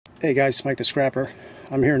Hey guys, Mike the Scrapper.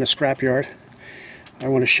 I'm here in a scrapyard. I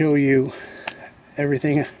want to show you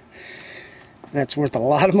everything that's worth a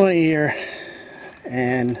lot of money here,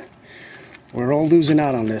 and we're all losing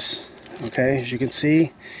out on this. Okay, as you can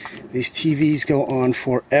see, these TVs go on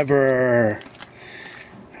forever.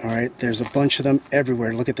 Alright, there's a bunch of them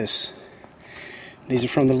everywhere. Look at this. These are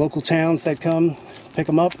from the local towns that come pick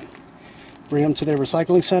them up, bring them to their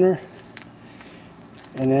recycling center,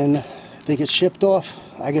 and then they get shipped off,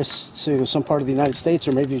 I guess, to some part of the United States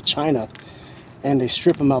or maybe China, and they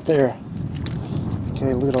strip them out there.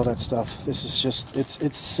 Okay, look at all that stuff. This is just,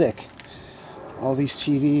 it's sick. All these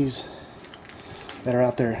TVs that are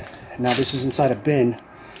out there. Now this is inside a bin.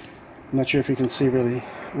 I'm not sure if you can see really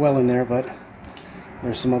well in there, but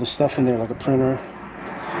there's some other stuff in there like a printer,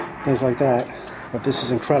 things like that. But this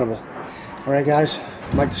is incredible. Alright guys,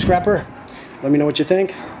 Mike the Scrapper, let me know what you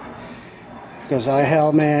think. Because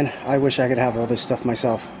I wish I could have all this stuff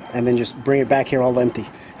myself and then just bring it back here all empty.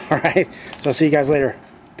 Alright, so I'll see you guys later.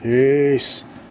 Peace.